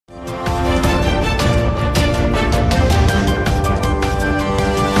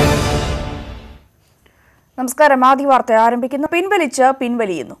നമസ്കാരം. ആദ്യ വാർത്ത ആരംഭിക്കുന്നു.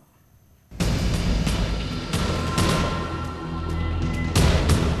 പിൻവലിയുന്നു.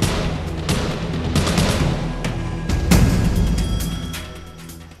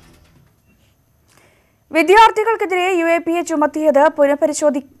 വിദ്യാർത്ഥികൾക്കെതിരെ UAPA ചുമത്തിയത്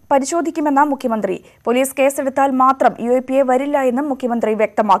പരിശോധിക്കുമെന്ന മുഖ്യമന്ത്രി. പോലീസ് കേസെടുത്താൽ മാത്രം UAPA വരില്ല എന്നും മുഖ്യമന്ത്രി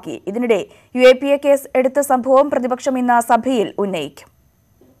വ്യക്തമാക്കി. ഇതിനിടെ UAPA കേസ് എടുത്ത സംഭവം പ്രതിപക്ഷം ഇന്ന് സഭയിൽ ഉന്നയിക്കും.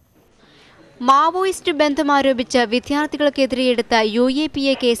 മാവോയിസ്റ്റ് ബന്ധം ആരോപിച്ച് വിദ്യാർത്ഥികൾക്കെതിരെ എടുത്ത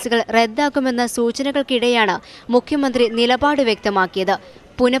UAPA കേസുകൾ റദ്ദാക്കുമെന്ന സൂചനകൾക്കിടെയാണ് മുഖ്യമന്ത്രി നിലപാട് വ്യക്തമാക്കിയത്.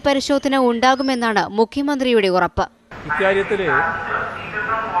 പുനഃപരിശോധന ഉണ്ടാകുമെന്നാണ് മുഖ്യമന്ത്രിയുടെ ഉറപ്പ്. ഇക്കാര്യത്തിൽ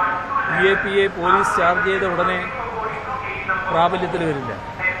UAPA പോലീസ് ചാർജ് ചെയ്ത ഉടനെ പ്രാബല്യത്തിൽ വരില്ല.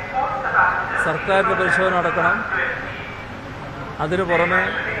 സർക്കാരിൻ്റെ പരിശോധന നടക്കണം. അതിനു പുറമെ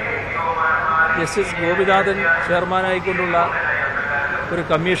ജസ്റ്റിസ് ഗോപിനാഥൻ ചെയർമാനായിക്കൊണ്ടുള്ള ഒരു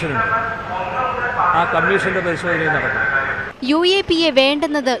കമ്മീഷനുണ്ട്. ആ കമ്മീഷന്റെ പരിശോധനയും നടക്കും. UAPA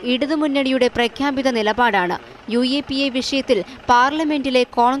വേണ്ടെന്നത് ഇടതുമുന്നണിയുടെ പ്രഖ്യാപിത നിലപാടാണ്. UAPA വിഷയത്തിൽ പാർലമെന്റിലെ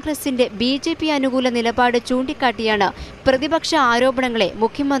കോൺഗ്രസിന്റെ BJP അനുകൂല നിലപാട് ചൂണ്ടിക്കാട്ടിയാണ് പ്രതിപക്ഷ ആരോപണങ്ങളെ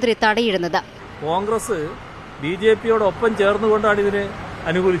മുഖ്യമന്ത്രി തടയിടുന്നത്. കോൺഗ്രസ് BJPയോടൊപ്പം ചേർന്നുകൊണ്ടാണ് ഇതിന്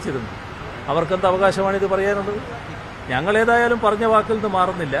അനുകൂലിച്ചിരുന്നത്. അവർക്കെന്ത് അവകാശമാണിത് പറയാനുള്ളത്? ഞങ്ങളേതായാലും പറഞ്ഞ വാക്കിൽ നിന്ന്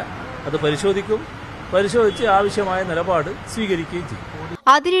മാറുന്നില്ല. അത് പരിശോധിച്ച് ആവശ്യമായ നിലപാട് സ്വീകരിക്കുകയും ചെയ്യും.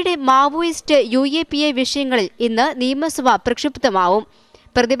 അതിനിടെ മാവോയിസ്റ്റ് UAPA വിഷയങ്ങളിൽ ഇന്ന് നിയമസഭ പ്രക്ഷുബ്ധമാവും.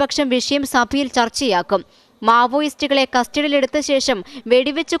 പ്രതിപക്ഷം വിഷയം സഭയിൽ ചർച്ചയാക്കും. മാവോയിസ്റ്റുകളെ കസ്റ്റഡിയിലെടുത്ത ശേഷം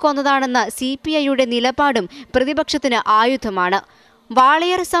വെടിവെച്ചു കൊന്നതാണെന്ന CPIയുടെ നിലപാടും പ്രതിപക്ഷത്തിന് ആയുധമാണ്.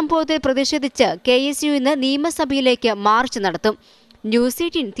 വാളയാർ സംഭവത്തിൽ പ്രതിഷേധിച്ച് KSU ഇന്ന് നിയമസഭയിലേക്ക് മാർച്ച് നടത്തും.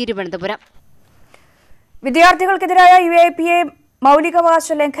 News18 Thiruvananthapuram. വിദ്യാർത്ഥികൾക്കെതിരായ UAPA മൗലികാവകാശ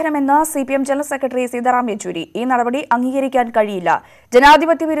ലംഘനമെന്ന് CPM general secretary Sitaram Yechury. ഈ നടപടി അംഗീകരിക്കാൻ കഴിയില്ല.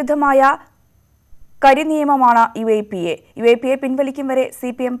 ജനാധിപത്യ വിരുദ്ധമായ കരിനിയമമാണ് UAPA. UAPA പിൻവലിക്കും വരെ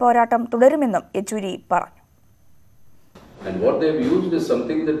CPM പോരാട്ടം തുടരുമെന്നും യെച്ചൂരി പറഞ്ഞു. And what they've used is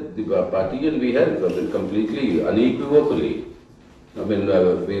something that the party and we have completely unequivocally. I mean,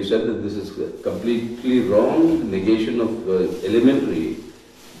 we said that this is completely wrong negation of elementary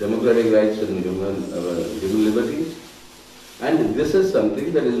democratic rights and human liberties. And this is something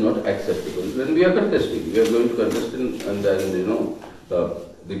that is not acceptable. When we are contesting, we are going to contest and then,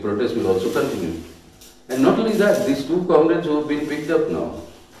 the protest will also continue. And not only that, these two comrades who have been picked up now,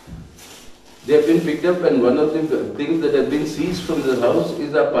 they have been picked up, and one of the things that have been seized from the house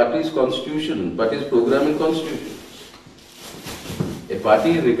is our party's constitution, party's program and constitution. A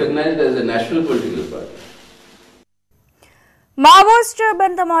party recognized as a national political party. Maoist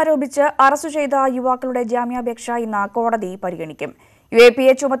ബന്ധം ആരോപിച്ച് arrest ചെയ്ത യുവാക്കളുടെ ജാമ്യാപേക്ഷ ഇന്ന് കോടതി പരിഗണിക്കും.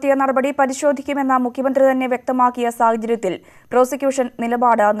 UAPA ചുമത്തിയ നടപടി പരിശോധിക്കുമെന്ന മുഖ്യമന്ത്രി തന്നെ വ്യക്തമാക്കിയ സാഹചര്യത്തിൽ പ്രോസിക്യൂഷൻ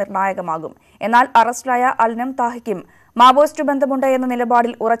നിലപാട് നിർണായകമാകും. എന്നാൽ അറസ്റ്റിലായ അലനും താഹിക്കും മാവോയിസ്റ്റ് ബന്ധമുണ്ട് എന്ന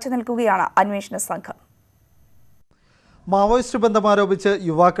നിലപാടിൽ ഉറച്ചു നിൽക്കുകയാണ് അന്വേഷണ സംഘം. മാവോയിസ്റ്റ് ബന്ധം ആരോപിച്ച്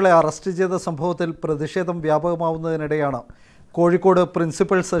യുവാക്കളെ അറസ്റ്റ് ചെയ്ത സംഭവത്തിൽ പ്രതിഷേധം വ്യാപകമാവുന്നതിനിടെയാണ് കോഴിക്കോട്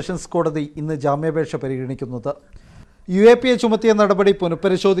പ്രിൻസിപ്പൽ സെഷൻസ് കോടതി ഇന്ന് ജാമ്യാപേക്ഷ പരിഗണിക്കുന്നത്. UAPA ചുമത്തിയ നടപടി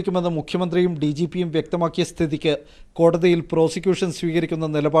പുനഃപരിശോധിക്കുമെന്ന് മുഖ്യമന്ത്രിയും DGPയും വ്യക്തമാക്കിയ സ്ഥിതിക്ക് കോടതിയിൽ പ്രോസിക്യൂഷൻ സ്വീകരിക്കുന്ന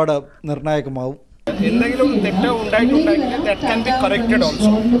നിലപാട് നിർണായകമാവും. എന്തെങ്കിലും തെറ്റ് ഉണ്ടായിട്ടുണ്ടെങ്കിൽ that can be corrected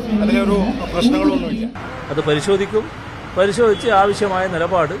also. അതിലൊരു പ്രശ്നങ്ങളൊന്നുമില്ല. അത് പരിശോധിച്ച് ആവശ്യമായ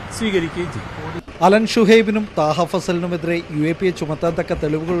നിലപാട് സ്വീകരിക്കുകയും ചെയ്യും. അലൻ ഷുഹൈബിനും താഹ ഫസലിനുമെതിരെ UAPA ചുമത്താൻ തക്ക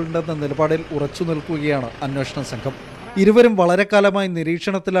തെളിവുകളുണ്ടെന്ന നിലപാടിൽ ഉറച്ചു നിൽക്കുകയാണ് അന്വേഷണ സംഘം. ഇരുവരും വളരെ കാലമായി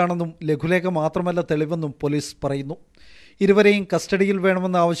നിരീക്ഷണത്തിലാണെന്നും ലഘുലേഖ മാത്രമല്ല തെളിവെന്നും പോലീസ് പറയുന്നു. ഇരുവരെയും കസ്റ്റഡിയിൽ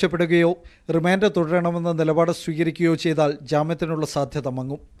വേണമെന്ന് ആവശ്യപ്പെടുകയോ റിമാൻഡ് തുടരണമെന്ന നിലപാട് സ്വീകരിക്കുകയോ ചെയ്താൽ ജാമ്യത്തിനുള്ള സാധ്യത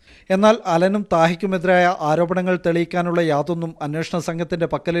മങ്ങും. എന്നാൽ അലനും താഹിക്കുമെതിരായ ആരോപണങ്ങൾ തെളിയിക്കാനുള്ള യാതൊന്നും അന്വേഷണ സംഘത്തിന്റെ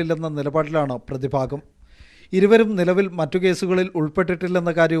പക്കലില്ലെന്ന നിലപാടിലാണ് പ്രതിഭാഗം. ഇരുവരും നിലവിൽ മറ്റു കേസുകളിൽ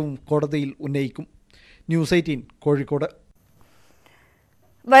ഉൾപ്പെട്ടിട്ടില്ലെന്ന കാര്യവും കോടതിയിൽ ഉന്നയിക്കും. News18 കോഴിക്കോട്.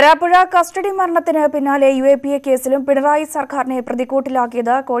 വരാപ്പുഴ കസ്റ്റഡി മരണത്തിന് പിന്നാലെ UAPA കേസിലും പിണറായി സർക്കാരിനെ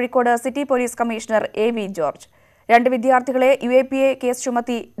പ്രതിക്കൂട്ടിലാക്കിയത് Kozhikode city police commissioner AV George. 2 വിദ്യാർത്ഥികളെ UAPA കേസ്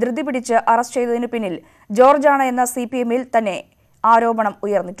ചുമത്തി ധൃതി പിടിച്ച് അറസ്റ്റ് ചെയ്തതിനു പിന്നിൽ ജോർജാണ് എന്ന CPMൽ തന്നെ ആരോപണം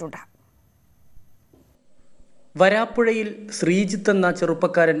ഉയർന്നിട്ടുണ്ട്. വരാപ്പുഴയിൽ ശ്രീജിത്ത് എന്ന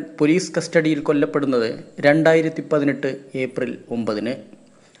ചെറുപ്പക്കാരൻ പോലീസ് കസ്റ്റഡിയിൽ കൊല്ലപ്പെടുന്നത് 2018 ഏപ്രിൽ 9.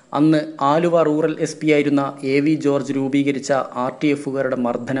 അന്ന് ആലുവ റൂറൽ SP ആയിരുന്ന AV ജോർജ് രൂപീകരിച്ച RTFുകാരുടെ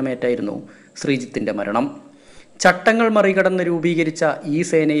മർദ്ദനമേറ്റായിരുന്നു ശ്രീജിത്തിൻ്റെ മരണം. ചട്ടങ്ങൾ മറികടന്ന് രൂപീകരിച്ച ഈ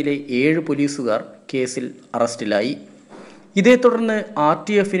സേനയിലെ 7 പോലീസുകാർ കേസിൽ അറസ്റ്റിലായി. ഇതേ തുടർന്ന്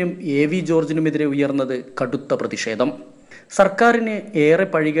RTFനും AV ജോർജിനുമെതിരെ ഉയർന്നത് കടുത്ത പ്രതിഷേധം. സർക്കാരിന് ഏറെ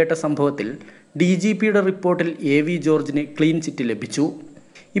പഴികേട്ട സംഭവത്തിൽ DGPയുടെ റിപ്പോർട്ടിൽ AV ജോർജിന് ക്ലീൻ ചിറ്റ് ലഭിച്ചു.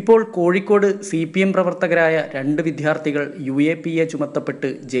 ഇപ്പോൾ കോഴിക്കോട് CPM പ്രവർത്തകരായ 2 വിദ്യാർത്ഥികൾ UAPA ചുമത്തപ്പെട്ട്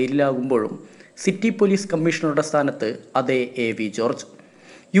ജയിലിലാകുമ്പോഴും സിറ്റി പോലീസ് കമ്മീഷണറുടെ സ്ഥാനത്ത് അതേ AV ജോർജ്.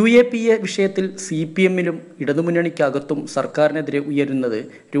 UAPA വിഷയത്തിൽ CPMലും ഇടതുമുന്നണിക്കകത്തും സർക്കാരിനെതിരെ ഉയരുന്നത്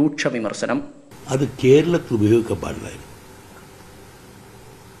രൂക്ഷ വിമർശനം. അത് കേരളത്തിൽ ഉപയോഗിക്കാൻ പാടില്ലായിരുന്നു.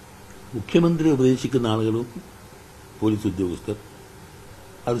 മുഖ്യമന്ത്രി ഉപദേശിക്കുന്ന ആളുകളും പോലീസ് ഉദ്യോഗസ്ഥർ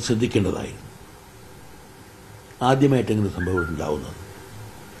അത് ശ്രദ്ധിക്കേണ്ടതായിരുന്നു. ആദ്യമായിട്ട് അങ്ങനെ സംഭവം ഉണ്ടാവുന്നത്.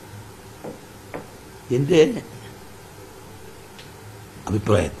 എൻ്റെ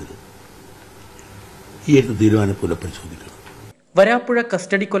അഭിപ്രായത്തിൽ ഈ എടുത്ത തീരുമാനം പുനഃപരിശോധിക്കണം. വരാപ്പുഴ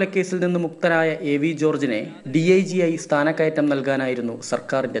കസ്റ്റഡി കൊലക്കേസിൽ നിന്ന് മുക്തനായ AV ജോർജിനെ DIG-ആയി സ്ഥാനക്കയറ്റം നൽകാനായിരുന്നു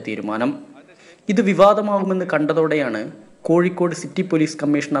സർക്കാരിന്റെ തീരുമാനം. ഇത് വിവാദമാകുമെന്ന് കണ്ടതോടെയാണ് കോഴിക്കോട് സിറ്റി പോലീസ്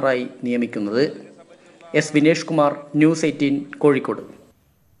കമ്മീഷണറായി നിയമിക്കുന്നത്. S. വിനേഷ് കുമാർ, News18 കോഴിക്കോട്.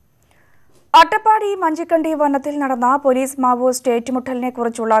 അട്ടപ്പാടി മഞ്ചിക്കണ്ടി വനത്തിൽ നടന്ന പോലീസ് മാവോയിസ്റ്റ് ഏറ്റുമുട്ടലിനെ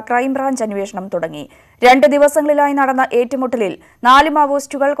കുറിച്ചുള്ള ക്രൈംബ്രാഞ്ച് അന്വേഷണം തുടങ്ങി. 2 ദിവസങ്ങളിലായി നടന്ന ഏറ്റുമുട്ടലിൽ 4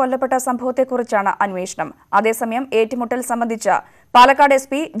 മാവോയിസ്റ്റുകൾ കൊല്ലപ്പെട്ട സംഭവത്തെക്കുറിച്ചാണ് അന്വേഷണം. അതേസമയം ഏറ്റുമുട്ടൽ സംബന്ധിച്ച പാലക്കാട്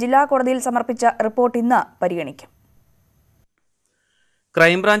SP ജില്ലാ കോടതിയിൽ സമർപ്പിച്ച റിപ്പോർട്ട് ഇന്ന് പരിഗണിക്കും.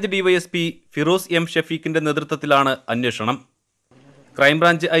 Crime branch DYSP Firoz M. ഷഫീഖിന്റെ നേതൃത്വത്തിലാണ് അന്വേഷണം.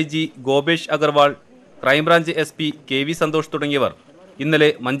 Crime branch IG Gopesh Agarwal, crime branch SP KV Santhosh തുടങ്ങിയവർ ഇന്നലെ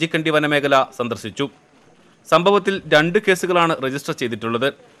മഞ്ചിക്കണ്ടി വനമേഖല സന്ദർശിച്ചു. സംഭവത്തിൽ 2 കേസുകളാണ് രജിസ്റ്റർ ചെയ്തിട്ടുള്ളത്.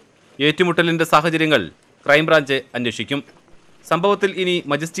 ഏറ്റുമുട്ടലിന്റെ സാഹചര്യങ്ങൾ ക്രൈംബ്രാഞ്ച് അന്വേഷിക്കും. സംഭവത്തിൽ ഇനി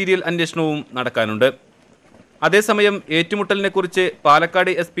മജിസ്റ്റീരിയൽ അന്വേഷണവും നടക്കാനുണ്ട്. അതേസമയം ഏറ്റുമുട്ടലിനെക്കുറിച്ച്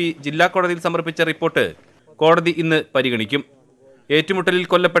പാലക്കാട് SP ജില്ലാ കോടതിയിൽ സമർപ്പിച്ച റിപ്പോർട്ട് കോടതി ഇന്ന് പരിഗണിക്കും. ഏറ്റുമുട്ടലിൽ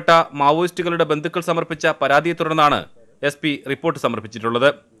കൊല്ലപ്പെട്ട മാവോയിസ്റ്റുകളുടെ ബന്ധുക്കൾ സമർപ്പിച്ച പരാതിയെ തുടർന്നാണ് SP റിപ്പോർട്ട്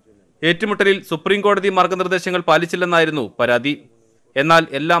സമർപ്പിച്ചിട്ടുള്ളത്. ഏറ്റുമുട്ടലിൽ സുപ്രീം കോടതി മാർഗനിർദ്ദേശങ്ങൾ പാലിച്ചില്ലെന്നായിരുന്നു പരാതി. എന്നാൽ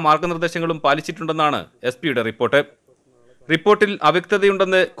എല്ലാ മാർഗനിർദ്ദേശങ്ങളും പാലിച്ചിട്ടുണ്ടെന്നാണ് SP-യുടെ റിപ്പോർട്ട്. റിപ്പോർട്ടിൽ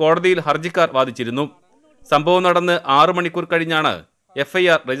അവ്യക്തതയുണ്ടെന്ന് കോടതിയിൽ ഹർജിക്കാർ വാദിച്ചിരുന്നു. സംഭവം നടന്ന് 6 മണിക്കൂർ കഴിഞ്ഞാണ്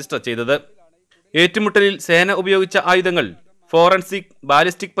FIR രജിസ്റ്റർ ചെയ്തത്. ഏറ്റുമുട്ടലിൽ സേന ഉപയോഗിച്ച ആയുധങ്ങൾ ഫോറൻസിക്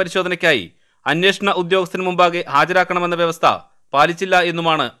ബാലിസ്റ്റിക് പരിശോധനയ്ക്കായി അന്വേഷണ ഉദ്യോഗസ്ഥന് മുമ്പാകെ ഹാജരാക്കണമെന്ന വ്യവസ്ഥ പാലിച്ചില്ല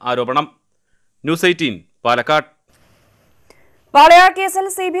എന്നുമാണ് ആരോപണം. News18 പാലക്കാട്. വാളയാർ കേസിൽ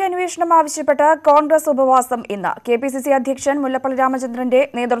CBI അന്വേഷണം ആവശ്യപ്പെട്ട് കോൺഗ്രസ് ഉപവാസം ഇന്ന്. KPCC അധ്യക്ഷൻ മുല്ലപ്പള്ളി രാമചന്ദ്രന്റെ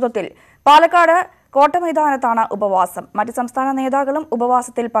നേതൃത്വത്തിൽ പാലക്കാട് കോട്ടമൈതാനത്താണ് ഉപവാസം. മറ്റ് സംസ്ഥാന നേതാക്കളും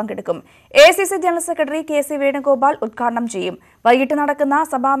ഉപവാസത്തിൽ പങ്കെടുക്കും. ACC general secretary KC Venugopal ഉദ്ഘാടനം ചെയ്യും. വൈകിട്ട് നടക്കുന്ന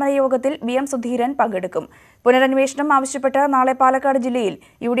സമാപന യോഗത്തിൽ VM സുധീരൻ പങ്കെടുക്കും. പുനരന്വേഷണം ആവശ്യപ്പെട്ട് നാളെ പാലക്കാട് ജില്ലയിൽ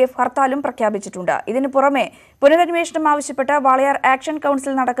UDF ഹർത്താലും പ്രഖ്യാപിച്ചിട്ടുണ്ട്. ഇതിനു പുറമെ പുനരന്വേഷണം ആവശ്യപ്പെട്ട് വാളയാർ ആക്ഷൻ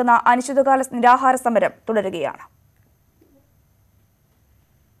കൌൺസിൽ നടക്കുന്ന അനിശ്ചിതകാല നിരാഹാര സമരം തുടരുകയാണ്.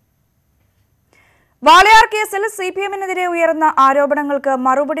 വാളയാർ കേസിൽ CPM-നെതിരെ ഉയർന്ന ആരോപണങ്ങൾക്ക്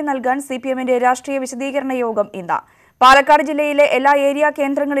മറുപടി നൽകാൻ CPM-ന്റെ രാഷ്ട്രീയ വിശദീകരണ യോഗം ഇന്ന്. പാലക്കാട് ജില്ലയിലെ എല്ലാ ഏരിയ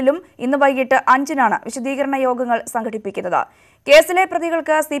കേന്ദ്രങ്ങളിലും ഇന്ന് വൈകിട്ട് 5-നാണ് വിശദീകരണ യോഗങ്ങൾ സംഘടിപ്പിക്കുന്നത്. കേസിലെ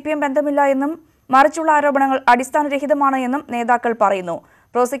പ്രതികൾക്ക് CPM ബന്ധമില്ല എന്നും മറിച്ചുള്ള ആരോപണങ്ങൾ അടിസ്ഥാനരഹിതമാണ് എന്നും നേതാക്കൾ പറയുന്നു.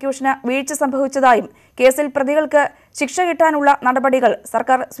 പ്രോസിക്യൂഷന് വീഴ്ച സംഭവിച്ചതായും കേസിൽ പ്രതികൾക്ക് ശിക്ഷ കിട്ടാനുള്ള നടപടികൾ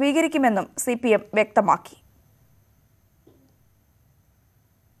സർക്കാർ സ്വീകരിക്കുമെന്നും CPM വ്യക്തമാക്കി.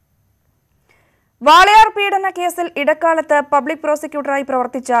 വാളയാർ പീഡന കേസിൽ ഇടക്കാലത്ത് പബ്ലിക് പ്രോസിക്യൂട്ടറായി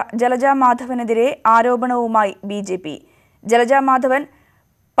പ്രവർത്തിച്ച ജലജ മാധവനെതിരെ ആരോപണവുമായി BJP. Jalaja Madhavan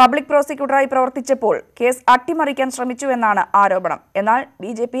public പ്രോസിക്യൂട്ടറായി പ്രവർത്തിച്ചപ്പോൾ case അട്ടിമറിക്കാൻ ശ്രമിച്ചുവെന്നാണ് ആരോപണം. എന്നാൽ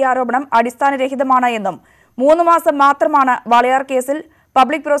BJP ആരോപണം അടിസ്ഥാനരഹിതമാണ് എന്നും 3 മാസം മാത്രമാണ് വാളയാർ കേസിൽ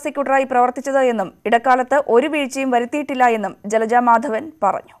പബ്ലിക് പ്രോസിക്യൂട്ടറായി പ്രവർത്തിച്ചത് എന്നും ഇടക്കാലത്ത് ഒരു വീഴ്ചയും വരുത്തിയിട്ടില്ല എന്നും ജലജ മാധവൻ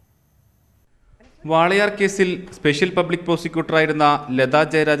പറഞ്ഞു. വാളയാർ കേസിൽ സ്പെഷ്യൽ പബ്ലിക് പ്രോസിക്യൂട്ടറായിരുന്ന ലതാ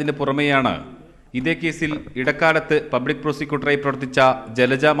ജയരാജിന് പുറമെയാണ് ഇതേ കേസിൽ ഇടക്കാലത്ത് പബ്ലിക് പ്രോസിക്യൂട്ടറായി പ്രവർത്തിച്ച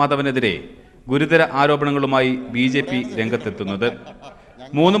ജലജ മാധവനെതിരെ ഗുരുതര ആരോപണങ്ങളുമായി BJP രംഗത്തെത്തുന്നത്.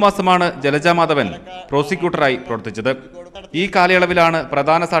 3 മാസമാണ് ജലജ മാധവൻ പ്രോസിക്യൂട്ടറായി പ്രവർത്തിച്ചത്. ഈ കാലയളവിലാണ്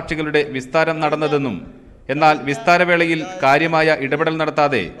പ്രധാന സാക്ഷികളുടെ വിസ്താരം നടന്നതെന്നും എന്നാൽ വിസ്താരവേളയിൽ കാര്യമായ ഇടപെടൽ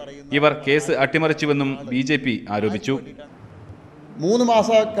നടത്താതെ ഇവർ കേസ് അട്ടിമറിച്ചുവെന്നും BJP ആരോപിച്ചു. 3 മാസ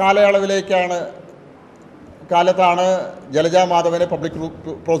കാലത്താണ് ജലജ മാധവനെ പബ്ലിക്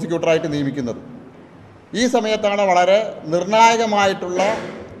പ്രോസിക്യൂട്ടറായിട്ട് നിയമിക്കുന്നത്. ഈ സമയത്താണ് വളരെ നിർണായകമായിട്ടുള്ള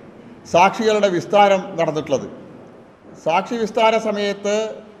സാക്ഷികളുടെ വിസ്താരം നടന്നിട്ടുള്ളത്. സാക്ഷി വിസ്താര സമയത്ത്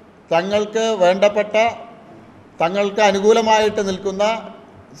തങ്ങൾക്ക് അനുകൂലമായിട്ട് നിൽക്കുന്ന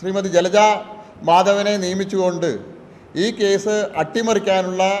ശ്രീമതി ജലജ മാധവനെ നിയമിച്ചുകൊണ്ട് ഈ കേസ്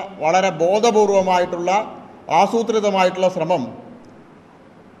അട്ടിമറിക്കാനുള്ള വളരെ ബോധപൂർവമായിട്ടുള്ള ആസൂത്രിതമായിട്ടുള്ള ശ്രമം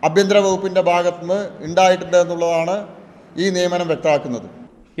ആഭ്യന്തര വകുപ്പിൻ്റെ ഭാഗത്തുനിന്ന് ഉണ്ടായിട്ടുണ്ട് എന്നുള്ളതാണ് ഈ നിയമനം വ്യക്തമാക്കുന്നത്.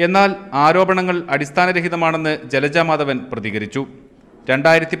 എന്നാൽ ആരോപണങ്ങൾ അടിസ്ഥാനരഹിതമാണെന്ന് ജലജ മാധവൻ പ്രതികരിച്ചു.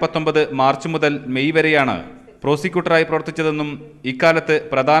 2019 മാർച്ച് മുതൽ മെയ് വരെയാണ് പ്രോസിക്യൂട്ടറായി പ്രവർത്തിച്ചതെന്നും ഇക്കാലത്ത്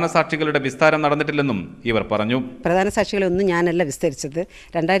പ്രധാന സാക്ഷികളുടെ വിസ്താരം നടന്നിട്ടില്ലെന്നും ഇവർ പറഞ്ഞു. പ്രധാന സാക്ഷികളൊന്നും ഞാനല്ല വിസ്തരിച്ചത്.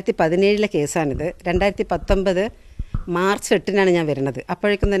 2017 കേസാണിത്. 2019 മാർച്ച് 8 ഞാൻ വരുന്നത്.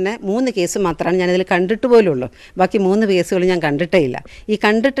 അപ്പോഴേക്കും തന്നെ 3 കേസ് മാത്രമാണ് ഞാനിതിൽ കണ്ടിട്ട് പോലുള്ളൂ. ബാക്കി 3 കേസുകൾ ഞാൻ കണ്ടിട്ടേ ഇല്ല. ഈ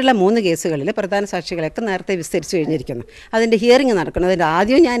കണ്ടിട്ടുള്ള 3 കേസുകളിൽ പ്രധാന സാക്ഷികളെയൊക്കെ നേരത്തെ വിസ്തരിച്ച് കഴിഞ്ഞിരിക്കുന്നു. അതിൻ്റെ ഹിയറിംഗ് നടക്കണം. അതിൻ്റെ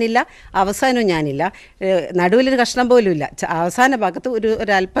ആദ്യവും ഞാനില്ല, അവസാനവും ഞാനില്ല, നടുവിലൊരു കഷ്ണം പോലും ഇല്ല. അവസാന ഭാഗത്ത്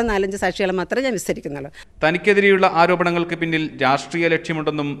ഒരു അല്പം 4-5 സാക്ഷികളെ മാത്രമേ ഞാൻ വിസ്തരിക്കുന്നുള്ളൂ. തനിക്കെതിരെയുള്ള ആരോപണങ്ങൾക്ക് പിന്നിൽ രാഷ്ട്രീയ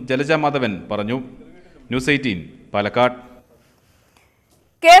ലക്ഷ്യമുണ്ടെന്നും ജലജ മാധവൻ പറഞ്ഞു. ന്യൂസ് 18 പാലക്കാട്.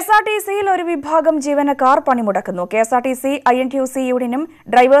 KSRTCയിൽ ഒരു വിഭാഗം ജീവനക്കാർ പണിമുടക്കുന്നു. KSRTC INTUC യൂണിയനും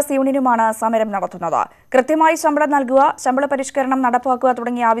ഡ്രൈവേഴ്സ് യൂണിയനുമാണ് സമരം നടത്തുന്നത്. കൃത്യമായി ശമ്പളം നൽകുക, ശമ്പള പരിഷ്കരണം നടപ്പാക്കുക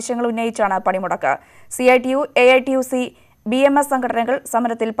തുടങ്ങിയ ആവശ്യങ്ങൾ ഉന്നയിച്ചാണ് പണിമുടക്ക്. CITU, AITUC, BMS സംഘടനകൾ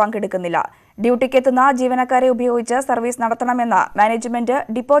സമരത്തിൽ പങ്കെടുക്കുന്നില്ല. ഡ്യൂട്ടിക്കെത്തുന്ന ജീവനക്കാരെ ഉപയോഗിച്ച് സർവീസ് നടത്തണമെന്ന് മാനേജ്മെന്റ്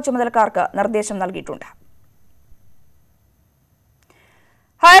ഡിപ്പോ ചുമതലക്കാർക്ക് നിർദ്ദേശം നൽകിയിട്ടുണ്ട്.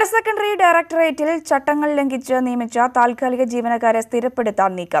 ഹയർ സെക്കൻഡറി ഡയറക്ടറേറ്റിൽ ചട്ടങ്ങൾ ലംഘിച്ച് നിയമിച്ച താൽക്കാലിക ജീവനക്കാരെ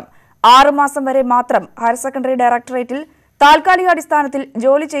സ്ഥിരപ്പെടുത്താൻ നീക്കം. 6 മാസം വരെ മാത്രം ഹയർ സെക്കൻഡറി ഡയറക്ടറേറ്റിൽ താൽക്കാലികാടിസ്ഥാനത്തിൽ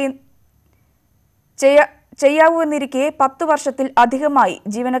ജോലി ചെയ്യാവൂവെന്നിരിക്കെ 10 വർഷത്തിൽ അധികമായി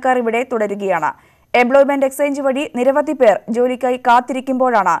ജീവനക്കാർ ഇവിടെ തുടരുകയാണ്. എംപ്ലോയ്മെന്റ് എക്സ്ചേഞ്ച് വഴി നിരവധി പേർ ജോലിക്കായി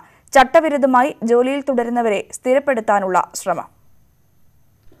കാത്തിരിക്കുമ്പോഴാണ് ചട്ടവിരുദ്ധമായി ജോലിയിൽ തുടരുന്നവരെ സ്ഥിരപ്പെടുത്താനുള്ള ശ്രമം.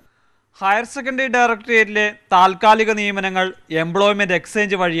 ഹയർ സെക്കൻഡറി ഡയറക്ടറേറ്റിലെ താൽക്കാലിക നിയമനങ്ങൾ എംപ്ലോയ്മെന്റ്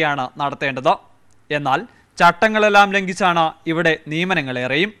എക്സ്ചേഞ്ച് വഴിയാണ് നടത്തേണ്ടത്. എന്നാൽ ചട്ടങ്ങളെല്ലാം ലംഘിച്ചാണ് ഇവിടെ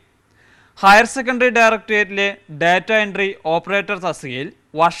നിയമനങ്ങളേറെയും. Higher secondary ഡയറക്ടറേറ്റിലെ data entry operator തസ്തികയിൽ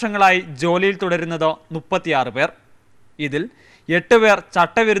വർഷങ്ങളായി ജോലിയിൽ തുടരുന്നത് 36 പേർ. ഇതിൽ 8 പേർ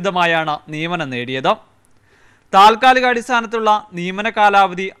ചട്ടവിരുദ്ധമായാണ് നിയമനം നേടിയത്. താൽക്കാലികാടിസ്ഥാനത്തുള്ള നിയമന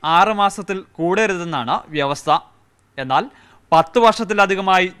കാലാവധി 6 മാസത്തിൽ കൂടരുതെന്നാണ് വ്യവസ്ഥ. എന്നാൽ 10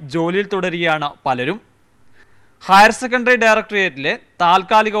 വർഷത്തിലധികമായി ജോലിയിൽ തുടരുകയാണ് പലരും. ഹയർ സെക്കൻഡറി ഡയറക്ടറേറ്റിലെ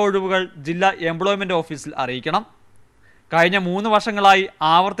താൽക്കാലിക ഒഴിവുകൾ ജില്ലാ എംപ്ലോയ്മെന്റ് ഓഫീസിൽ അറിയിക്കണം. കഴിഞ്ഞ 3 വർഷങ്ങളായി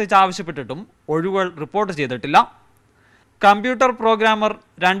ആവർത്തിച്ച് ആവശ്യപ്പെട്ടിട്ടും ഒഴിവുകൾ റിപ്പോർട്ട് ചെയ്തിട്ടില്ല. കമ്പ്യൂട്ടർ പ്രോഗ്രാമർ,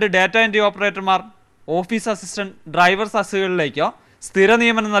 2 ഡാറ്റ എൻട്രി ഓപ്പറേറ്റർമാർ, ഓഫീസ് അസിസ്റ്റന്റ്, ഡ്രൈവർ തസ്തികകളിലേക്ക് സ്ഥിര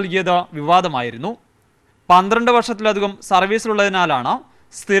നിയമനം നൽകിയത് വിവാദമായിരുന്നു. 12 വർഷത്തിലധികം സർവീസിലുള്ളതിനാലാണ്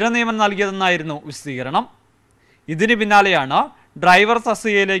സ്ഥിര നിയമനം നൽകിയതെന്നായിരുന്നു വിശദീകരണം. ഇതിന് പിന്നാലെയാണ് ഡ്രൈവർ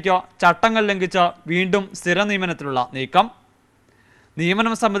തസ്തികയിലേക്ക് ചട്ടങ്ങൾ ലംഘിച്ച് വീണ്ടും സ്ഥിര നിയമനത്തിലുള്ള നീക്കം.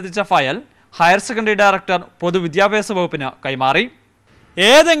 നിയമനം സംബന്ധിച്ച ഫയൽ ഹയർ സെക്കൻഡറി ഡയറക്ടർ പൊതുവിദ്യാഭ്യാസ വകുപ്പിന് കൈമാറി.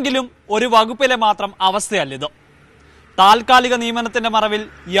 ഏതെങ്കിലും ഒരു വകുപ്പിലെ മാത്രം അവസ്ഥയല്ലിത്. താൽക്കാലിക നിയമനത്തിന്റെ മറവിൽ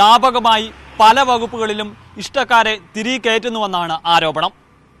വ്യാപകമായി പല വകുപ്പുകളിലും ഇഷ്ടക്കാരെ തിരികെ കയറ്റുന്നുവെന്നാണ് ആരോപണം.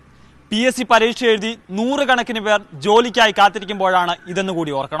 PSC പരീക്ഷ എഴുതി 100 കണക്കിന് പേർ ജോലിക്കായി കാത്തിരിക്കുമ്പോഴാണ്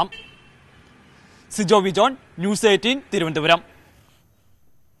ഇതെന്നുകൂടി ഓർക്കണം. സിജോ വിജോൺ, ന്യൂസ് 18 തിരുവനന്തപുരം.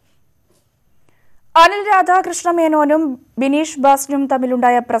 അനിൽ രാധാകൃഷ്ണ മേനോനും ബിനീഷ് ബാസിനും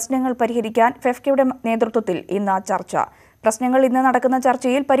തമ്മിലുണ്ടായ പ്രശ്നങ്ങൾ പരിഹരിക്കാൻ ഫെഫ്കയുടെ നേതൃത്വത്തിൽ ഇന്ന് ചർച്ച. പ്രശ്നങ്ങൾ ഇന്ന് നടക്കുന്ന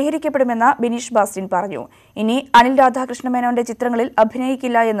ചർച്ചയിൽ പരിഹരിക്കപ്പെടുമെന്ന് ബിനീഷ് ബാസിൻ പറഞ്ഞു. ഇനി അനിൽ രാധാകൃഷ്ണ മേനോന്റെ ചിത്രങ്ങളിൽ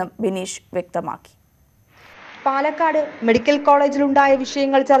അഭിനയിക്കില്ല എന്നും ബിനീഷ് വ്യക്തമാക്കി. പാലക്കാട് മെഡിക്കൽ കോളേജിലുണ്ടായ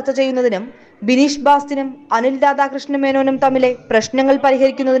വിഷയങ്ങൾ ചർച്ച ചെയ്യുന്നതിനും ബിനീഷ് ബാസിനും അനിൽ രാധാകൃഷ്ണ മേനോനും തമ്മിലെ പ്രശ്നങ്ങൾ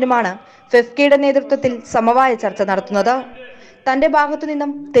പരിഹരിക്കുന്നതിനുമാണ് ഫെഫ്കയുടെ നേതൃത്വത്തിൽ സമവായ ചർച്ച നടത്തുന്നത്. തന്റെ ഭാഗത്തു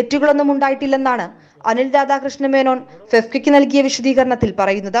നിന്നും തെറ്റുകളൊന്നും ഉണ്ടായിട്ടില്ലെന്നാണ് അനിൽ രാധാകൃഷ്ണ മേനോൻ ഫെഫ്കയ്ക്ക് നൽകിയ വിശദീകരണത്തിൽ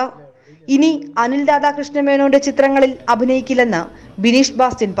പറയുന്നത്. ഇനി അനിൽ രാധാകൃഷ്ണ മേനോന്റെ ചിത്രങ്ങളിൽ അഭിനയിക്കില്ലെന്ന് ബിനീഷ്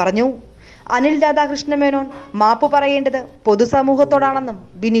ബാസ്റ്റിൻ പറഞ്ഞു. അനിൽ രാധാകൃഷ്ണ മേനോൻ മാപ്പ് പറയേണ്ടത് പൊതുസമൂഹത്തോടാണെന്നും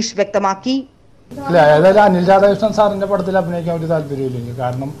ബിനീഷ് വ്യക്തമാക്കി. അല്ല, ഏതായാലും അനിൽ രാധാകൃഷ്ണൻ സാറിന്റെ പടത്തിൽ അഭിനയിക്കാൻ ഒരു താല്പര്യമില്ലെങ്കിൽ,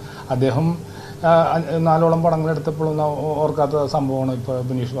 കാരണം അദ്ദേഹം 4ഓളം പടങ്ങൾ എടുത്തപ്പോഴൊന്നും ഓർക്കാത്ത സംഭവമാണ് ഇപ്പോൾ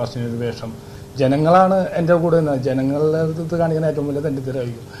ബിനീഷ് ബാസ്റ്റിൻ്റെ ഒരു വേഷം. ജനങ്ങളാണ് എൻ്റെ കൂടെ നിന്ന് ജനങ്ങളുടെ അടുത്ത് കാണിക്കുന്ന ഏറ്റവും വലിയ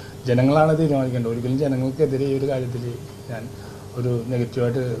തെറ്റിദ്ധരായിരിക്കും. ജനങ്ങളാണ് തീരുമാനിക്കേണ്ടത്. ഒരിക്കലും ജനങ്ങൾക്കെതിരെ ഈ ഒരു കാര്യത്തിൽ ഞാൻ ഒരു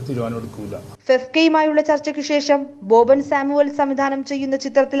നെഗറ്റീവായിട്ട് തീരുമാനം എടുക്കൂല. ഫെഫ്കയുമായുള്ള ചർച്ചയ്ക്ക് ശേഷം ബോബൻ സാമുവൽ സംവിധാനം ചെയ്യുന്ന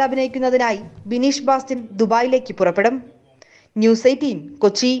ചിത്രത്തിൽ അഭിനയിക്കുന്നതിനായി ബിനീഷ് ബാസ്റ്റിൻ ദുബായിലേക്ക് പുറപ്പെടും. ന്യൂസ് 18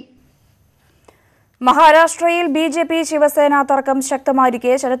 കൊച്ചി. മഹാരാഷ്ട്രയിൽ BJP ശിവസേന തർക്കം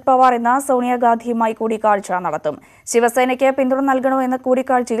ശക്തമായിരിക്കെ ശരത് പവാർ ഇന്ന് സോണിയാഗാന്ധിയുമായി കൂടിക്കാഴ്ച നടത്തും. ശിവസേനയ്ക്ക് പിന്തുണ നൽകണോ എന്ന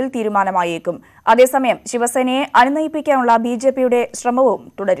കൂടിക്കാഴ്ചയിൽ തീരുമാനമായേക്കും. അതേസമയം ശിവസേനയെ അനുനയിപ്പിക്കാനുള്ള BJPയുടെ ശ്രമവും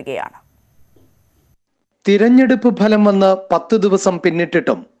തുടരുകയാണ്. തിരഞ്ഞെടുപ്പ് ഫലം വന്ന് 10 ദിവസം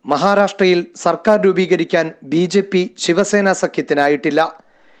പിന്നിട്ടിട്ടും മഹാരാഷ്ട്രയിൽ സർക്കാർ രൂപീകരിക്കാൻ BJP ശിവസേന സഖ്യത്തിനായിട്ടില്ല.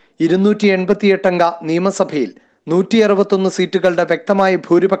 288 അംഗ നിയമസഭയിൽ 161 സീറ്റുകളുടെ വ്യക്തമായ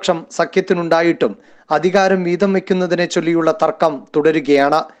ഭൂരിപക്ഷം സഖ്യത്തിനുണ്ടായിട്ടും അധികാരം വീതം വയ്ക്കുന്നതിനെ ചൊല്ലിയുള്ള തർക്കം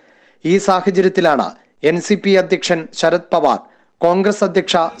തുടരുകയാണ്. ഈ സാഹചര്യത്തിലാണ് NCP അധ്യക്ഷൻ ശരത് പവാർ കോൺഗ്രസ്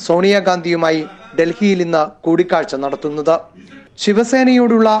അധ്യക്ഷ സോണിയാഗാന്ധിയുമായി ഡൽഹിയിൽ ഇന്ന് കൂടിക്കാഴ്ച നടത്തുന്നത്.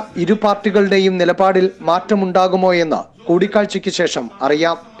 ശിവസേനയോടുള്ള ഇരു പാർട്ടികളുടെയും നിലപാടിൽ മാറ്റമുണ്ടാകുമോ എന്ന് കൂടിക്കാഴ്ചയ്ക്ക് ശേഷം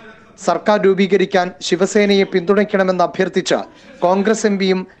അറിയാം. സർക്കാർ രൂപീകരിക്കാൻ ശിവസേനയെ പിന്തുണയ്ക്കണമെന്ന് അഭ്യർത്ഥിച്ച് കോൺഗ്രസ്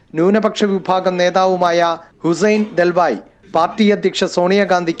എംപിയും ന്യൂനപക്ഷ വിഭാഗം നേതാവുമായ ഹുസൈൻ ദൽവായ് പാർട്ടി അധ്യക്ഷ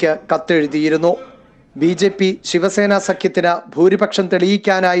സോണിയാഗാന്ധിക്ക് കത്തെഴുതിയിരുന്നു. BJP ശിവസേന സഖ്യത്തിന് ഭൂരിപക്ഷം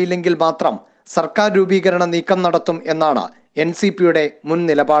തെളിയിക്കാനായില്ലെങ്കിൽ മാത്രം സർക്കാർ രൂപീകരണ നീക്കം നടത്തും എന്നാണ് NCPയുടെ മുൻ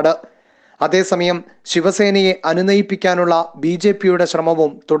നിലപാട്. അതേസമയം ശിവസേനയെ അനുനയിപ്പിക്കാനുള്ള BJPയുടെ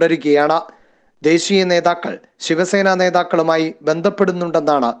ശ്രമവും തുടരുകയാണ്. ദേശീയ നേതാക്കൾ ശിവസേന നേതാക്കളുമായി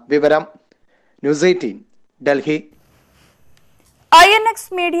ബന്ധപ്പെടുന്നുണ്ടെന്നാണ് വിവരം. News18 ഡൽഹി. INX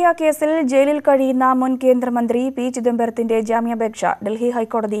മീഡിയ കേസിൽ ജയിലിൽ കഴിയുന്ന മുൻ കേന്ദ്രമന്ത്രി P. ചിദംബരത്തിന്റെ ജാമ്യാപേക്ഷ ഡൽഹി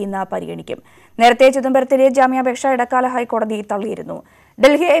ഹൈക്കോടതി ഇന്ന് പരിഗണിക്കും. നേരത്തെ ചിദംബരത്തിന്റെ ജാമ്യാപേക്ഷ ഇടക്കാല ഹൈക്കോടതി തള്ളിയിരുന്നു.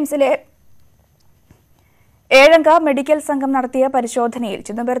 ഡൽഹി എയിംസിലെ 7-അംഗ മെഡിക്കൽ സംഘം നടത്തിയ പരിശോധനയിൽ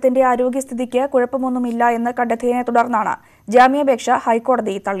ചിദംബരത്തിന്റെ ആരോഗ്യസ്ഥിതിക്ക് കുഴപ്പമൊന്നുമില്ല എന്ന് കണ്ടെത്തിയതിനെ തുടർന്നാണ് ജാമ്യാപേക്ഷ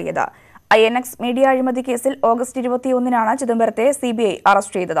ഹൈക്കോടതി തള്ളിയത്. INX മീഡിയ അഴിമതി കേസിൽ ഓഗസ്റ്റ് 21-നാണ് ചിദംബരത്തെ CBI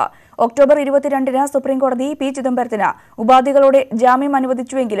അറസ്റ്റ് ചെയ്തത്. ഒക്ടോബർ 22-ന് സുപ്രീംകോടതി P. ചിദംബരത്തിന് ഉപാധികളോടെ ജാമ്യം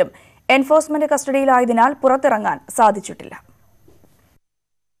അനുവദിച്ചുവെങ്കിലും എൻഫോഴ്സ്മെന്റ് കസ്റ്റഡിയിലായതിനാൽ പുറത്തിറങ്ങാൻ സാധിച്ചിട്ടില്ല.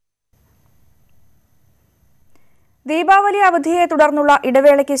 ദീപാവലി അവധിയെ തുടർന്നുള്ള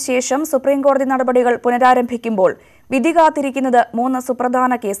ഇടവേളയ്ക്ക് ശേഷം സുപ്രീംകോടതി നടപടികൾ പുനരാരംഭിക്കുമ്പോൾ വിധി കാത്തിരിക്കുന്നത് 3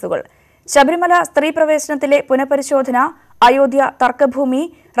 സുപ്രധാന കേസുകൾ. ശബരിമല സ്ത്രീ പ്രവേശനത്തിലെ പുനഃപരിശോധന, അയോധ്യ തർക്കഭൂമി,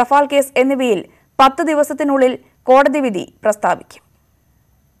 റഫാൽ കേസ് എന്നിവയിൽ 10 ദിവസത്തിനുള്ളിൽ കോടതി വിധി പ്രസ്താവിക്കും.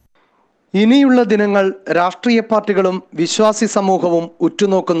 ഇനിയുള്ള ദിനങ്ങൾ രാഷ്ട്രീയ പാർട്ടികളും വിശ്വാസി സമൂഹവും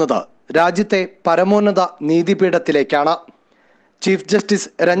ഉറ്റുനോക്കുന്നത് രാജ്യത്തെ പരമോന്നത നീതിപീഠത്തിലേക്കാണ്. ചീഫ് ജസ്റ്റിസ്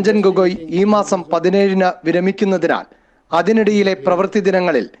രഞ്ജൻ ഗൊഗോയ് ഈ മാസം 17-ന് വിരമിക്കുന്നതിനാൽ അതിനിടയിലെ പ്രവൃത്തി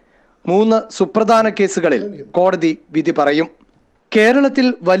ദിനങ്ങളിൽ 3 സുപ്രധാന കേസുകളിൽ കോടതി വിധി പറയും. കേരളത്തിൽ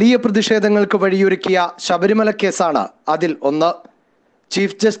വലിയ പ്രതിഷേധങ്ങൾക്ക് വഴിയൊരുക്കിയ ശബരിമല കേസാണ് അതിൽ ഒന്ന്.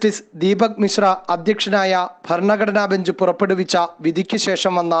 ചീഫ് ജസ്റ്റിസ് ദീപക് മിശ്ര അധ്യക്ഷനായ ഭരണഘടനാ ബെഞ്ച് പുറപ്പെടുവിച്ച വിധിക്ക്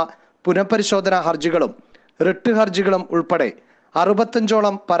ശേഷം വന്ന പുനഃപരിശോധനാ ഹർജികളും റിട്ട് ഹർജികളും ഉൾപ്പെടെ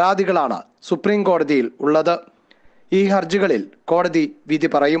 65ഓളം പരാതികളാണ് സുപ്രീം കോടതിയിൽ ഉള്ളത്. ഈ ഹർജികളിൽ കോടതി വിധി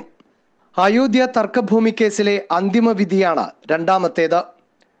പറയും. അയോധ്യ തർക്കഭൂമി കേസിലെ അന്തിമ വിധിയാണ് രണ്ടാമത്തേത്.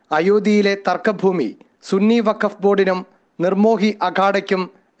 അയോധ്യയിലെ തർക്കഭൂമി സുന്നി വഖഫ് ബോർഡിനും നിർമോഹി അഖാഡയ്ക്കും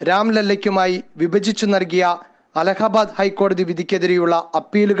രാംലല്ലയ്ക്കുമായി വിഭജിച്ചു നൽകിയ അലഹബാദ് ഹൈക്കോടതി വിധിക്കെതിരെയുള്ള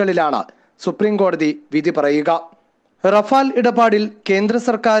അപ്പീലുകളിലാണ് സുപ്രീം കോടതി വിധി പറയുക. റഫാൽ ഇടപാടിൽ കേന്ദ്ര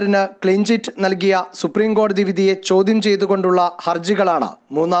സർക്കാരിന് ക്ലീൻ ചിറ്റ് നൽകിയ സുപ്രീം കോടതി വിധിയെ ചോദ്യം ചെയ്തുകൊണ്ടുള്ള ഹർജികളാണ്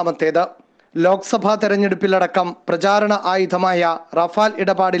മൂന്നാമത്തേത്. ലോക്സഭാ തെരഞ്ഞെടുപ്പിലടക്കം പ്രചാരണ ആയുധമായ റഫാൽ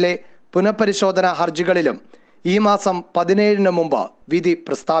ഇടപാടിലെ പുനഃപരിശോധന ഹർജികളിലും ഈ മാസം 17-ന് മുമ്പ് വിധി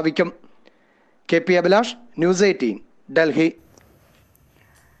പ്രസ്താവിക്കും. KP Abhilash, News18 Delhi.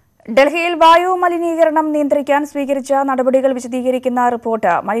 ഡൽഹിയിൽ വായു മലിനീകരണം നിയന്ത്രിക്കാൻ സ്വീകരിച്ച നടപടികൾ വിശദീകരിക്കുന്ന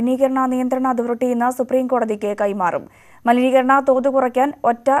റിപ്പോർട്ട് മലിനീകരണ നിയന്ത്രണ അതോറിറ്റി ഇന്ന് സുപ്രീം കോടതിക്ക് കൈമാറും. മലിനീകരണ തോത് കുറയ്ക്കാൻ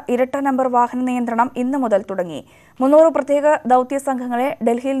ഒറ്റ ഇരട്ട നമ്പർ വാഹന നിയന്ത്രണം ഇന്നു മുതൽ തുടങ്ങി. 300 പ്രത്യേക ദൌത്യ സംഘങ്ങളെ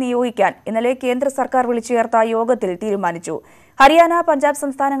ഡൽഹിയിൽ നിയോഗിക്കാൻ ഇന്നലെ കേന്ദ്ര സർക്കാർ വിളിച്ചു ചേർത്ത യോഗത്തിൽ തീരുമാനിച്ചു. ഹരിയാന, പഞ്ചാബ്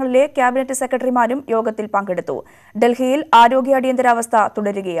സംസ്ഥാനങ്ങളിലെ ക്യാബിനറ്റ് സെക്രട്ടറിമാരും യോഗത്തിൽ പങ്കെടുത്തു. ഡൽഹിയിൽ ആരോഗ്യ അടിയന്തരാവസ്ഥ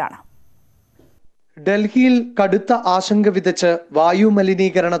തുടരുകയാണ്. ഡൽഹിയിൽ കടുത്ത ആശങ്ക വിതച്ച് വായു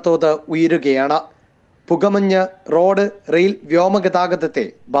മലിനീകരണ തോത് ഉയരുകയാണ്. പുകമഞ്ഞ് റോഡ്, റെയിൽ, വ്യോമഗതാഗതത്തെ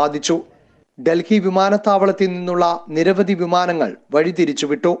ബാധിച്ചു. ഡൽഹി വിമാനത്താവളത്തിൽ നിന്നുള്ള നിരവധി വിമാനങ്ങൾ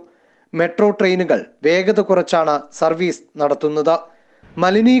വഴിതിരിച്ചുവിട്ടു. മെട്രോ ട്രെയിനുകൾ വേഗത കുറച്ചാണ് സർവീസ് നടത്തുന്നത്.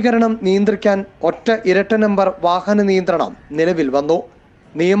 മലിനീകരണം നിയന്ത്രിക്കാൻ ഒറ്റ ഇരട്ട നമ്പർ വാഹന നിയന്ത്രണം നിലവിൽ വന്നു.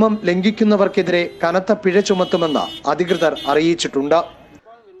 നിയമം ലംഘിക്കുന്നവർക്കെതിരെ കനത്ത പിഴ ചുമത്തുമെന്ന് അധികൃതർ അറിയിച്ചിട്ടുണ്ട്.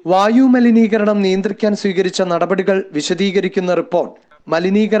 വായു മലിനീകരണം നിയന്ത്രിക്കാൻ സ്വീകരിച്ച നടപടികൾ വിശദീകരിക്കുന്ന റിപ്പോർട്ട്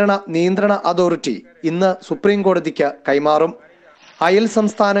മലിനീകരണ നിയന്ത്രണ അതോറിറ്റി ഇന്ന് സുപ്രീം കോടതിക്ക് കൈമാറും. അയൽ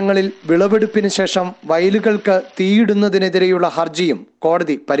സംസ്ഥാനങ്ങളിൽ വിളവെടുപ്പിന് ശേഷം വയലുകൾക്ക് തീയിടുന്നതിനെതിരെയുള്ള ഹർജിയും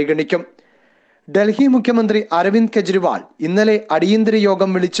കോടതി പരിഗണിക്കും. ഡൽഹി മുഖ്യമന്ത്രി അരവിന്ദ് കെജ്രിവാൾ ഇന്നലെ അടിയന്തര യോഗം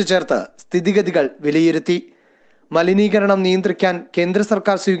വിളിച്ചു ചേർത്ത് സ്ഥിതിഗതികൾ വിലയിരുത്തി. മലിനീകരണം നിയന്ത്രിക്കാൻ കേന്ദ്ര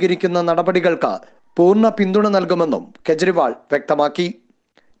സർക്കാർ സ്വീകരിക്കുന്ന നടപടികൾക്ക് പൂർണ്ണ പിന്തുണ നൽകുമെന്നും കെജ്രിവാൾ വ്യക്തമാക്കി.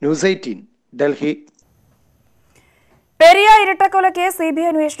 News18 ഡൽഹി. പെരിയ ഇരട്ടക്കൊലക്കേസ് CBI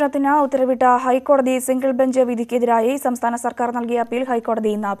അന്വേഷണത്തിന് ഉത്തരവിട്ട ഹൈക്കോടതി സിംഗിൾ ബെഞ്ച് വിധിക്കെതിരായി സംസ്ഥാന സർക്കാർ നൽകിയ അപ്പീൽ ഹൈക്കോടതി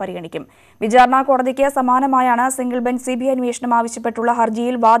ഇന്ന് പരിഗണിക്കും. വിചാരണ കോടതിക്ക് സമാനമായാണ് സിംഗിൾ ബെഞ്ച് CBI അന്വേഷണം ആവശ്യപ്പെട്ടുള്ള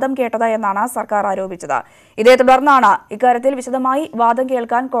ഹർജിയിൽ വാദം കേട്ടത് എന്നാണ് സർക്കാർ ആരോപിച്ചത്. ഇതേ തുടർന്നാണ് ഇക്കാര്യത്തിൽ വിശദമായി വാദം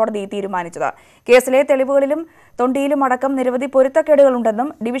കേൾക്കാൻ കോടതി തീരുമാനിച്ചത്. കേസിലെ തെളിവുകളിലും തൊണ്ടിയിലും അടക്കം നിരവധി പൊരുത്തക്കേടുകളുണ്ടെന്നും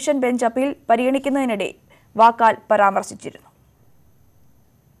ഡിവിഷൻ ബെഞ്ച് അപ്പീൽ പരിഗണിക്കുന്നതിനിടെ വാക്കാൽ പരാമർശിച്ചിരുന്നു.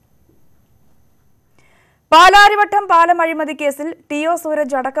 പാലാരിവട്ടം പാലം അഴിമതി കേസിൽ TO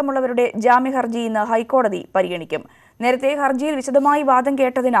സൂരജ് അടക്കമുള്ളവരുടെ ജാമ്യ ഹർജി ഇന്ന് ഹൈക്കോടതി പരിഗണിക്കും. നേരത്തെ ഹർജിയിൽ വിശദമായി വാദം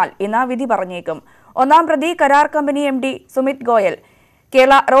കേട്ടതിനാൽ ഇന്ന് വിധി പറഞ്ഞേക്കും. ഒന്നാം പ്രതി കരാർ company MD Sumit Goyal,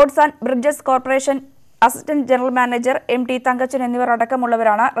 Kerala roads and bridges corporation assistant general manager MT Thankachan എന്നിവർ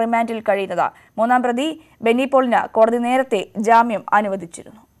അടക്കമുള്ളവരാണ് റിമാൻഡിൽ കഴിയുന്നത്. മൂന്നാം പ്രതി ബെന്നി പോളിന് കോടതി നേരത്തെ ജാമ്യം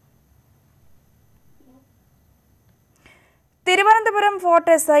അനുവദിച്ചിരുന്നു. തിരുവനന്തപുരം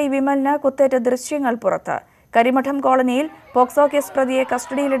ഫോർട്ട് SI വിമലിന് കുത്തേറ്റ ദൃശ്യങ്ങൾ പുറത്ത്. കരിമഠം കോളനിയിൽ പോക്സോ കേസ് പ്രതിയെ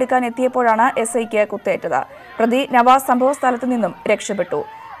കസ്റ്റഡിയിലെടുക്കാൻ എത്തിയപ്പോഴാണ് SIക്ക് കുത്തേറ്റത്. പ്രതി നവാസ് സംഭവ സ്ഥലത്തു നിന്നും രക്ഷപ്പെട്ടു.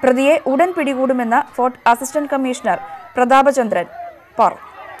 പ്രതിയെ ഉടൻ പിടികൂടുമെന്ന് ഫോർട്ട് അസിസ്റ്റന്റ് കമ്മീഷണർ പ്രതാപചന്ദ്രൻ പറഞ്ഞു.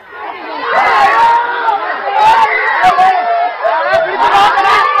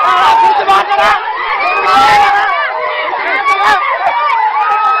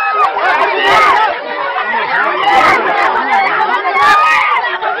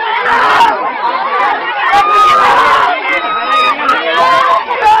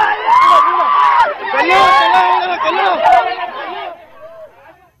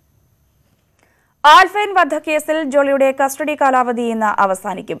 ആൽഫൈൻ വധക്കേസിൽ ജോളിയുടെ കസ്റ്റഡി കാലാവധി ഇന്ന്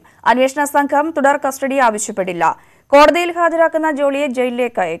അവസാനിക്കും. അന്വേഷണ സംഘം തുടർ കസ്റ്റഡി ആവശ്യപ്പെടില്ല. കോടതിയിൽ ഹാജരാക്കുന്ന ജോളിയെ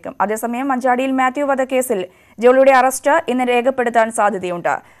ജയിലിലേക്ക് അയക്കും. അതേസമയം മഞ്ചാടിയിൽ മാത്യു വധക്കേസിൽ ജോളിയുടെ അറസ്റ്റ് ഇന്ന് രേഖപ്പെടുത്താൻ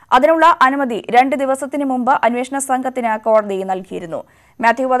സാധ്യതയുണ്ട്. അതിനുള്ള അനുമതി 2 ദിവസത്തിന് മുമ്പ് അന്വേഷണ സംഘത്തിന് കോടതി നൽകിയിരുന്നു.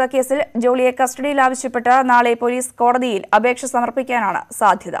 മാത്യു വധക്കേസിൽ ജോളിയെ കസ്റ്റഡിയിൽ ആവശ്യപ്പെട്ട് നാളെ പോലീസ് കോടതിയിൽ അപേക്ഷ സമർപ്പിക്കാനാണ്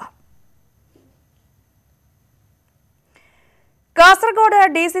സാധ്യത. കാസർഗോഡ്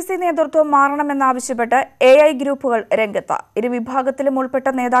DCC നേതൃത്വം മാറണമെന്നാവശ്യപ്പെട്ട് AI ഗ്രൂപ്പുകൾ രംഗത്ത്. ഇരുവിഭാഗത്തിലും ഉൾപ്പെട്ട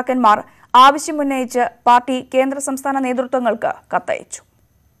നേതാക്കന്മാർ ആവശ്യമുന്നയിച്ച് പാർട്ടി കേന്ദ്ര സംസ്ഥാന നേതൃത്വങ്ങൾക്ക് കത്തയച്ചു.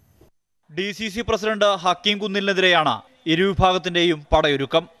 DCC president Hakeem കുന്നിലിനെതിരെയാണ് ഇരുവിഭാഗത്തിന്റെയും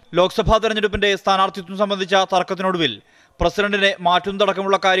പടയൊരുക്കം. ലോക്സഭാ തെരഞ്ഞെടുപ്പിന്റെ സ്ഥാനാർത്ഥിത്വം സംബന്ധിച്ച തർക്കത്തിനൊടുവിൽ പ്രസിഡന്റിനെ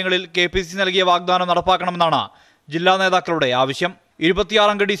മാറ്റുന്നതടക്കമുള്ള കാര്യങ്ങളിൽ KPCC നൽകിയ വാഗ്ദാനം നടപ്പാക്കണമെന്നാണ് ജില്ലാ നേതാക്കളുടെ ആവശ്യം. 26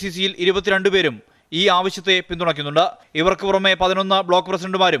 അംഗ DCCയിൽ 22 പേരും ഈ ആവശ്യത്തെ പിന്തുണയ്ക്കുന്നുണ്ട്. ഇവർക്ക് പുറമെ 11 ബ്ലോക്ക്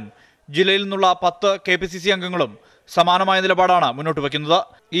പ്രസിഡന്റുമാരും ജില്ലയിൽ നിന്നുള്ള 10 KPCC അംഗങ്ങളും സമാനമായ നിലപാടാണ് മുന്നോട്ട് വയ്ക്കുന്നത്.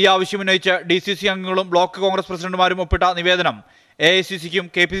 ഈ ആവശ്യമുന്നയിച്ച് DCC അംഗങ്ങളും ബ്ലോക്ക് കോൺഗ്രസ് പ്രസിഡന്റുമാരും ഒപ്പിട്ട നിവേദനം AICCക്കും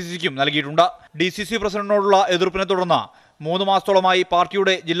KPCCക്കും നൽകിയിട്ടുണ്ട്. DCC പ്രസിഡന്റിനോടുള്ള എതിർപ്പിനെ തുടർന്ന് 3 മാസത്തോളമായി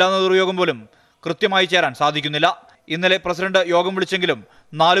പാർട്ടിയുടെ ജില്ലാ നേതൃയോഗം പോലും കൃത്യമായി ചേരാൻ സാധിക്കുന്നില്ല. ഇന്നലെ പ്രസിഡന്റ് യോഗം വിളിച്ചെങ്കിലും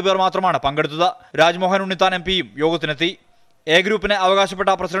 4 പേർ മാത്രമാണ് പങ്കെടുത്തത്. രാജ്മോഹൻ ഉണ്ണിത്താൻ MPയും യോഗത്തിനെത്തി. A ഗ്രൂപ്പിനെ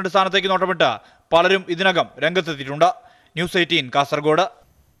അവകാശപ്പെട്ട പ്രസിഡന്റ് സ്ഥാനത്തേക്ക് നോട്ടമിട്ട് പലരും ഇതിനകം രംഗത്തെത്തിയിട്ടുണ്ട്. News 18 കാസർഗോഡ്.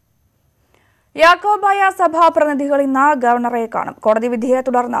 യാക്കോബായ സഭാ പ്രതിനിധികൾ ഇന്ന് ഗവർണറെ കാണും. കോടതി വിധിയെ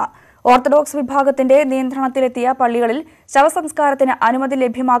തുടർന്ന് ഓർത്തഡോക്സ് വിഭാഗത്തിന്റെ നിയന്ത്രണത്തിലെത്തിയ പള്ളികളിൽ ശവസംസ്കാരത്തിന് അനുമതി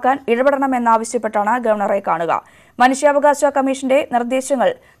ലഭ്യമാക്കാൻ ഇടപെടണമെന്നാവശ്യപ്പെട്ടാണ് ഗവർണറെ കാണുക. മനുഷ്യാവകാശ കമ്മീഷന്റെ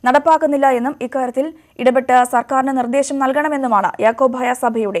നിർദ്ദേശങ്ങൾ നടപ്പാക്കുന്നില്ല എന്നും ഇക്കാര്യത്തിൽ ഇടപെട്ട് സർക്കാരിന് നിർദ്ദേശം നൽകണമെന്നുമാണ് യാക്കോബായ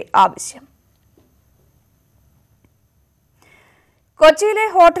സഭയുടെ ആവശ്യം. കൊച്ചിയിലെ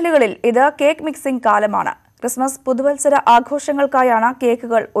ഹോട്ടലുകളിൽ ഇത് കേക്ക് മിക്സിംഗ് കാലമാണ്. ക്രിസ്മസ് പുതുവത്സര ആഘോഷങ്ങൾക്കായാണ്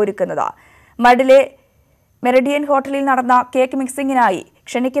കേക്കുകൾ ഒരുക്കുന്നത്. മഡിലെ മെറിഡിയൻ ഹോട്ടലിൽ നടന്ന കേക്ക് മിക്സിംഗിനായി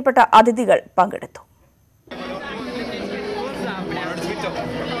ക്ഷണിക്കപ്പെട്ട അതിഥികൾ പങ്കെടുത്തു.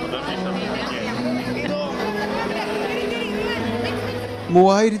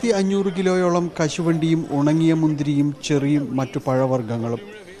 3500 കിലോയോളം കശുവണ്ടിയും ഉണങ്ങിയ മുന്തിരിയും ചെറിയും മറ്റു പഴവർഗ്ഗങ്ങളും.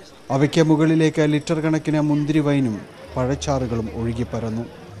 അവയ്ക്ക് മുകളിലേക്ക് ലിറ്റർ കണക്കിന് മുന്തിരി വൈനും പഴച്ചാറുകളും ഒഴുകിപ്പരന്നു.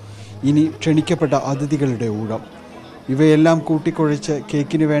 ഇനി ക്ഷണിക്കപ്പെട്ട അതിഥികളുടെ ഊഴം. ഇവയെല്ലാം കൂട്ടിക്കുഴച്ച്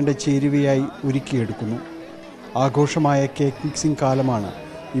കേക്കിന് വേണ്ട ചേരുവയായി ഒരുക്കിയെടുക്കുന്നു. ആഘോഷമായ കേക്ക് മിക്സിംഗ് കാലമാണ്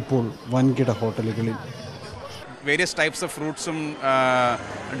ഇപ്പോൾ വൻകിട ഹോട്ടലുകളിൽ. വേരിയസ് ടൈപ്സ് ഓഫ് ഫ്രൂട്ട്സും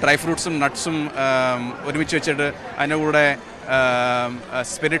ഡ്രൈ ഫ്രൂട്ട്സും നട്ട്സും ഒരുമിച്ച് വെച്ചിട്ട് അതിൻ്റെ കൂടെ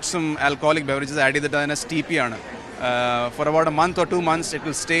സ്പിരിറ്റ്സും ആൽക്കഹോളിക് ബെവറേജസ് ആഡ് ചെയ്തിട്ട് അതിനെ സ്റ്റീപ്പ് ചെയ്യാണ്. For about a month or 2 months it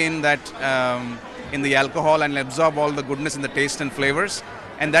will stay in that in the alcohol and absorb all the goodness in the taste and flavors,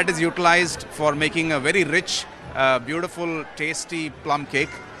 and that is utilized for making a very rich beautiful tasty plum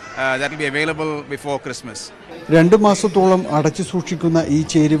cake that will be available before Christmas. 2 മാസത്തോളം അടച്ചു സൂക്ഷിക്കുന്ന ഈ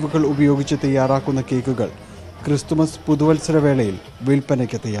ചേരുവകൾ ഉപയോഗിച്ച് തയ്യാറാക്കുന്ന കേക്കുകൾ Christmas പുതുവത്സര വേളയിൽ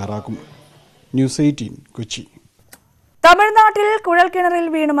വിൽപ്പനയ്ക്ക് തയ്യാറാക്കും. News 18 കൊച്ചി. തമിഴ്നാട്ടിൽ കുഴൽക്കിണറിൽ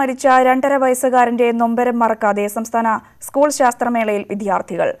വീണ് മരിച്ച 2.5 വയസ്സുകാരന്റെ നൊമ്പരം മറക്കാതെ സംസ്ഥാന സ്കൂൾ ശാസ്ത്രമേളയിൽ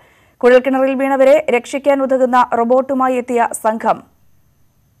വിദ്യാർത്ഥികൾ. കുഴൽക്കിണറിൽ വീണവരെ രക്ഷിക്കാൻ ഉതകുന്ന റോബോട്ടുമായി എത്തിയ സംഘം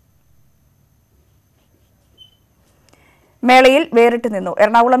മേളയിൽ വേറിട്ട് നിന്നു.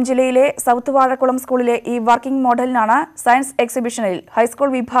 എറണാകുളം ജില്ലയിലെ സൗത്ത് വാഴക്കുളം സ്കൂളിലെ ഈ വർക്കിംഗ് മോഡലിനാണ് സയൻസ് എക്സിബിഷനിൽ ഹൈസ്കൂൾ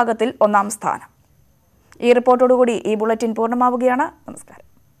വിഭാഗത്തിൽ 1ാം സ്ഥാനം. ഈ റിപ്പോർട്ടോടുകൂടി ഈ ബുള്ളറ്റിൻ പൂർണ്ണമാവുകയാണ്. നമസ്കാരം.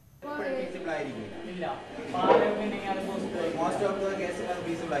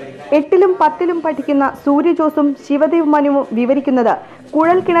 8ലും 10ലും പഠിക്കുന്ന സൂര്യജോസും ശിവദേവ് മനുവും വിവരിക്കുന്നത്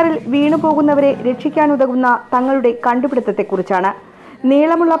കുഴൽക്കിണറിൽ വീണുപോകുന്നവരെ രക്ഷിക്കാനുതകുന്ന തങ്ങളുടെ കണ്ടുപിടുത്തത്തെക്കുറിച്ചാണ്.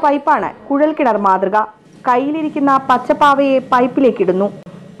 നീളമുള്ള പൈപ്പാണ് കുഴൽക്കിണർ മാതൃക. കയ്യിലിരിക്കുന്ന പച്ചപ്പാവയെ പൈപ്പിലേക്കിടുന്നു.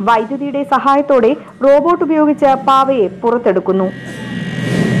 വൈദ്യുതിയുടെ സഹായത്തോടെ റോബോട്ട് ഉപയോഗിച്ച് പാവയെ പുറത്തെടുക്കുന്നു.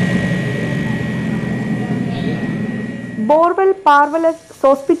 ബോർവെൽ പാർവലസ്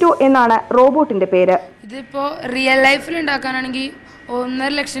സോസ്പിറ്റോ എന്നാണ് റോബോട്ടിന്റെ പേര്. ഇതിപ്പോൾ റിയൽ ലൈഫിൽ ഉണ്ടാക്കാനാണെങ്കിൽ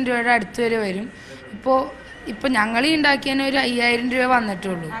 1.5 ലക്ഷം രൂപയുടെ അടുത്ത് വരെ വരും. ഇപ്പോൾ ഞങ്ങൾ ഉണ്ടാക്കിയതിന് ഒരു 5000 രൂപ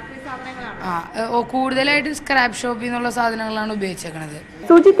വന്നിട്ടുള്ളൂ. കൂടുതലായിട്ടും സ്ക്രാപ്പ് ഷോപ്പിൽ നിന്നുള്ള സാധനങ്ങളാണ് ഉപയോഗിച്ചേക്കുന്നത്.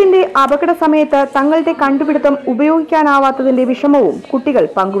 സുജിത്തിന്റെ അപകട സമയത്ത് തങ്ങളുടെ കണ്ടുപിടുത്തം ഉപയോഗിക്കാനാവാത്തതിന്റെ വിഷമവും കുട്ടികൾ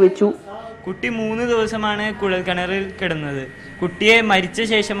പങ്കുവച്ചു. കുട്ടി 3 ദിവസമാണ് കുഴൽക്കിണറിൽ കിടന്നത്. കുട്ടിയെ മരിച്ച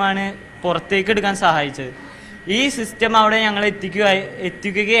ശേഷമാണ് പുറത്തേക്ക് എടുക്കാൻ സഹായിച്ചത്. ഈ സിസ്റ്റം അവിടെ ഞങ്ങൾ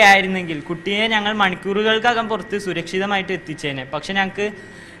എത്തിക്കുകയായിരുന്നെങ്കിൽ കുട്ടിയെ ഞങ്ങൾ മണിക്കൂറുകൾക്കകം പുറത്ത് സുരക്ഷിതമായിട്ട് എത്തിച്ചേനെ. പക്ഷെ ഞങ്ങൾക്ക്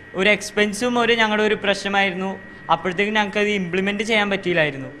ഒരു എക്സ്പെൻസും ഞങ്ങളുടെ ഒരു പ്രശ്നമായിരുന്നു. അപ്പോഴത്തേക്കും ഞങ്ങൾക്ക് അത് ഇംപ്ലിമെന്റ് ചെയ്യാൻ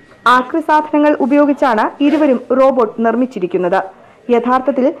പറ്റിയില്ലായിരുന്നു. ആക്രി സാധനങ്ങൾ ഉപയോഗിച്ചാണ് ഇരുവരും റോബോട്ട് നിർമ്മിച്ചിരിക്കുന്നത്.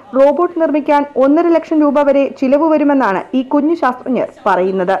 യഥാർത്ഥത്തിൽ റോബോട്ട് നിർമ്മിക്കാൻ 1.5 ലക്ഷം രൂപ വരെ ചിലവ് വരുമെന്നാണ് ഈ കുഞ്ഞു ശാസ്ത്രജ്ഞർ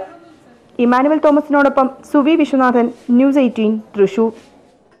പറയുന്നത്. Emmanuel തോമസിനോടൊപ്പം Suvi Viswanathan, News18 Thrissur.